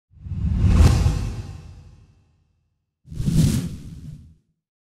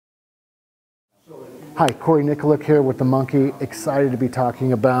Hi, Corey Nikolic here with The Monkey. Excited to be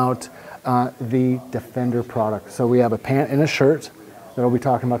talking about the Defender product. So we have a pant and a shirt that we'll be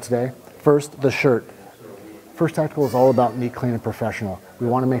talking about today. First, the shirt. First Tactical is all about neat, clean, and professional. We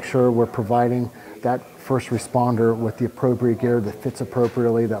want to make sure we're providing that first responder with the appropriate gear that fits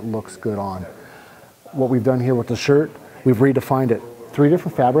appropriately, that looks good on. What we've done here with the shirt, we've redefined it. 3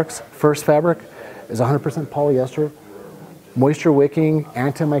 different fabrics. First fabric is 100% polyester, moisture wicking,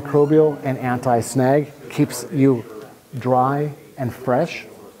 antimicrobial, and anti-snag. Keeps you dry and fresh.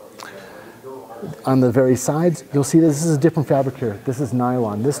 On the very sides, you'll see this is a different fabric here. This is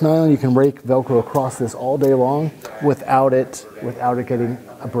nylon. This nylon, you can rake Velcro across this all day long without it getting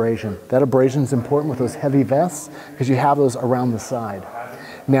abrasion. That abrasion is important with those heavy vests because you have those around the side.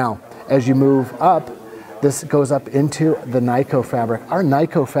 Now, as you move up, this goes up into the Nyko fabric. Our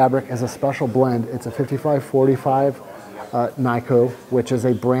Nyko fabric is a special blend. It's a 55-45 Nyko, which is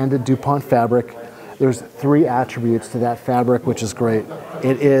a branded DuPont fabric. There's 3 attributes to that fabric, which is great.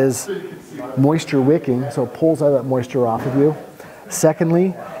 It is moisture wicking, so it pulls all that moisture off of you.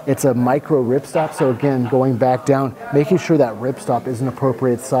 Secondly, it's a micro ripstop, so again, going back down, making sure that ripstop is an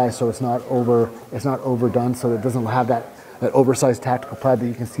appropriate size so it's not overdone, so it doesn't have that oversized tactical pad that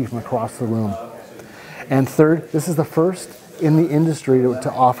you can see from across the room. And third, this is the first in the industry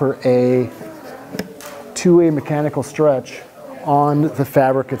to offer a two-way mechanical stretch on the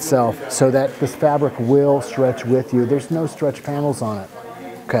fabric itself so that this fabric will stretch with you. There's no stretch panels on it.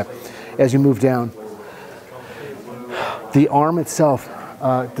 Okay, as you move down, the arm itself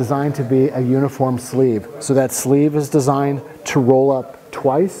designed to be a uniform sleeve. So that sleeve is designed to roll up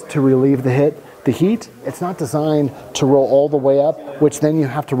twice to relieve the heat. It's not designed to roll all the way up, which then you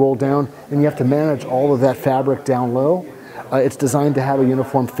have to roll down and you have to manage all of that fabric down low. It's designed to have a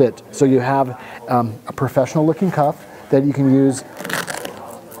uniform fit. So you have a professional looking cuff that you can use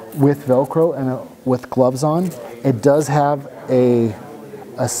with Velcro and with gloves on. It does have a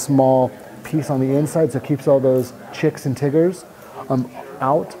small piece on the inside, so it keeps all those chicks and tiggers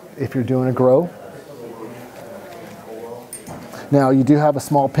out if you're doing a grow. Now you do have a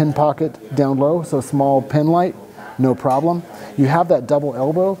small pin pocket down low, so a small pin light, no problem. You have that double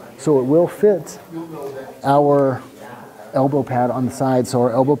elbow, so it will fit our elbow pad on the side. So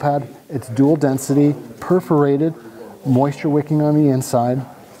our elbow pad, it's dual density, perforated, moisture wicking on the inside,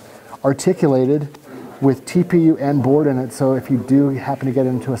 articulated with TPU and board in it, so if you do happen to get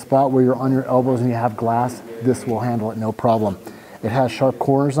into a spot where you're on your elbows and you have glass, this will handle it no problem. It has sharp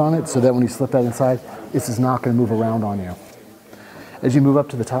corners on it so that when you slip that inside, this is not going to move around on you. As you move up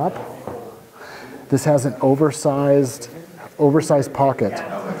to the top, this has an oversized pocket.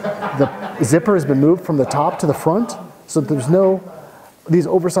 The zipper has been moved from the top to the front, so there's these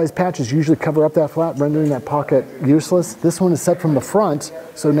oversized patches usually cover up that flap, rendering that pocket useless. This one is set from the front,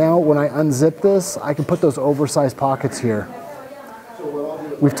 so now when I unzip this, I can put those oversized pockets here.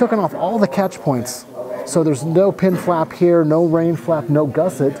 We've taken off all the catch points, so there's no pin flap here, no rain flap, no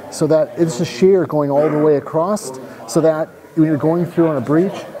gusset, so that it's a shear going all the way across, so that when you're going through on a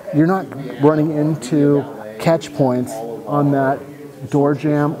breech, you're not running into catch points on that door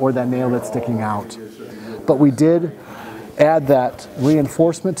jamb or that nail that's sticking out. But we did add that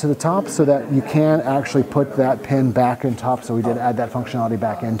reinforcement to the top so that you can actually put that pin back in top, so we did add that functionality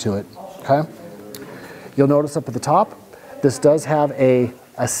back into it, okay? You'll notice up at the top, this does have a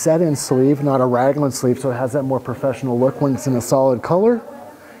set-in sleeve, not a raglan sleeve, so it has that more professional look when it's in a solid color.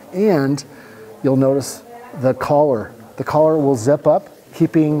 And you'll notice the collar. The collar will zip up,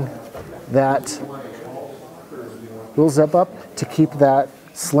 will zip up to keep that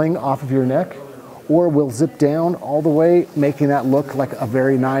sling off of your neck, or will zip down all the way, making that look like a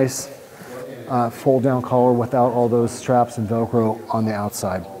very nice fold-down collar without all those straps and Velcro on the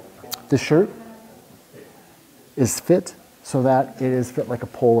outside. The shirt is fit so that it is fit like a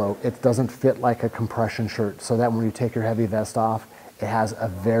polo. It doesn't fit like a compression shirt, so that when you take your heavy vest off, it has a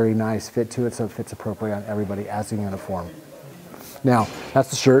very nice fit to it, so it fits appropriately on everybody as a uniform. Now, that's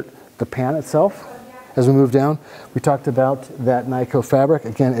the shirt. The pant itself, as we move down, we talked about that Nyko fabric.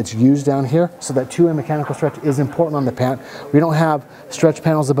 Again, it's used down here, so that two-way mechanical stretch is important on the pant. We don't have stretch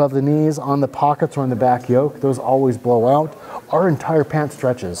panels above the knees, on the pockets, or on the back yoke. Those always blow out. Our entire pant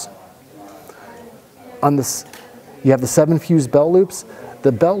stretches. On this, you have the 7 fused belt loops.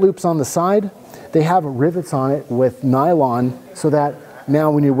 The belt loops on the side, they have rivets on it with nylon, so that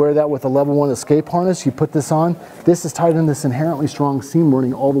now when you wear that with a level 1 escape harness, you put this on. This is tied in this inherently strong seam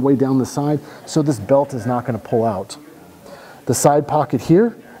running all the way down the side, so this belt is not going to pull out. The side pocket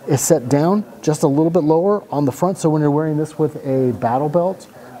here is set down just a little bit lower on the front, so when you're wearing this with a battle belt,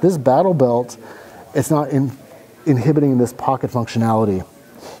 this battle belt, it's not inhibiting this pocket functionality.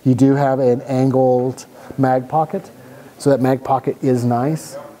 You do have an angled mag pocket, so that mag pocket is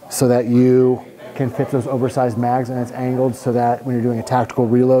nice so that you can fit those oversized mags, and it's angled so that when you're doing a tactical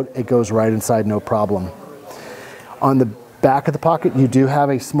reload, it goes right inside, no problem. On the back of the pocket, you do have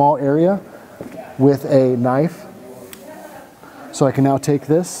a small area with a knife. So I can now take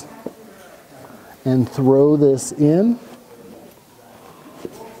this and throw this in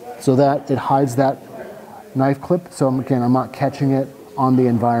so that it hides that knife clip. So again, I'm not catching it on the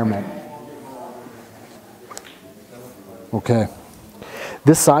environment. Okay.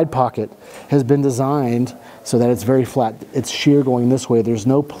 This side pocket has been designed so that it's very flat. It's sheer going this way. There's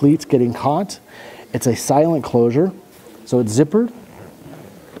no pleats getting caught. It's a silent closure. So it's zippered,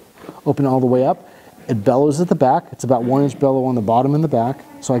 open all the way up. It bellows at the back. It's about 1 inch bellow on the bottom and the back,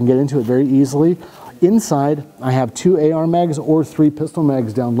 so I can get into it very easily. Inside, I have 2 AR mags or 3 pistol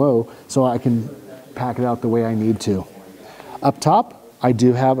mags down low, so I can pack it out the way I need to. Up top, I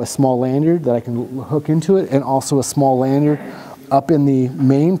do have a small lanyard that I can hook into it, and also a small lanyard up in the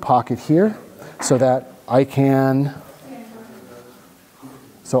main pocket here, so that I can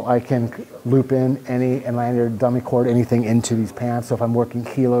loop in any and lanyard, dummy cord, anything into these pants. So if I'm working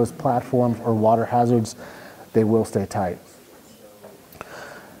kilos, platforms, or water hazards, they will stay tight.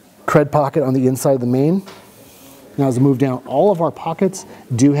 Cred pocket on the inside of the main. Now as I move down, all of our pockets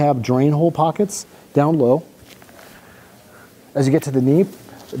do have drain hole pockets down low. As you get to the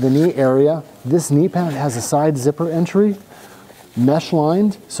knee area, this knee pad has a side zipper entry, mesh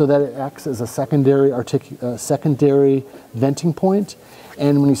lined so that it acts as a secondary venting point.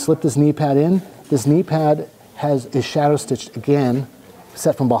 And when you slip this knee pad in, this knee pad is shadow stitched again,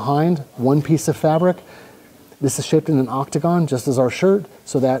 set from behind, one piece of fabric. This is shaped in an octagon, just as our shirt,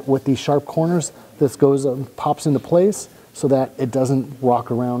 so that with these sharp corners, this pops into place so that it doesn't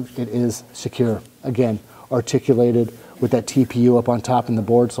rock around. It is secure. Again, articulated with that TPU up on top in the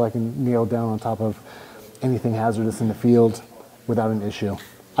board, so I can kneel down on top of anything hazardous in the field without an issue.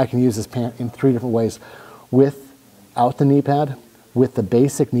 I can use this pant in 3 different ways: without the knee pad, with the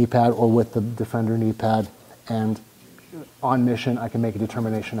basic knee pad, or with the Defender knee pad. And on mission, I can make a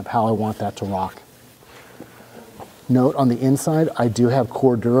determination of how I want that to rock. Note on the inside, I do have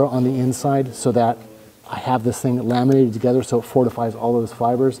Cordura on the inside so that I have this thing laminated together so it fortifies all those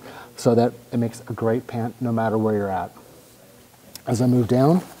fibers so that it makes a great pant no matter where you're at. As I move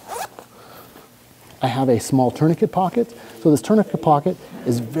down, I have a small tourniquet pocket. So this tourniquet pocket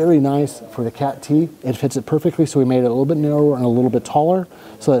is very nice for the cat T. It fits it perfectly, so we made it a little bit narrower and a little bit taller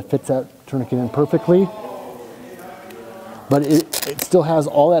so that it fits that tourniquet in perfectly. But it still has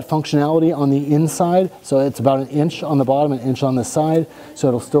all that functionality on the inside, so it's about 1 inch on the bottom, 1 inch on the side, so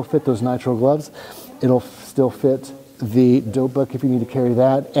it'll still fit those nitro gloves. It'll still fit the dope book if you need to carry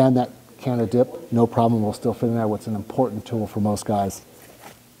that, and that can of dip, no problem, will still fit in there, what's an important tool for most guys.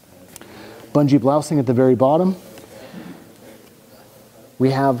 Bungee blousing at the very bottom.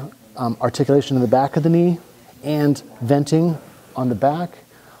 We have articulation in the back of the knee and venting on the back,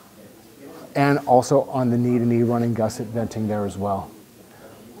 and also on the knee-to-knee running gusset venting there as well.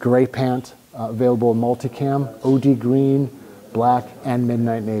 Great pant, available in multicam, OD green, black, and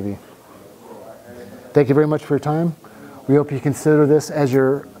midnight navy. Thank you very much for your time. We hope you consider this as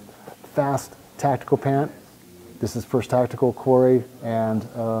your fast tactical pant. This is First Tactical, Corey, and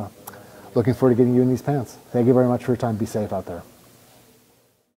looking forward to getting you in these pants. Thank you very much for your time. Be safe out there.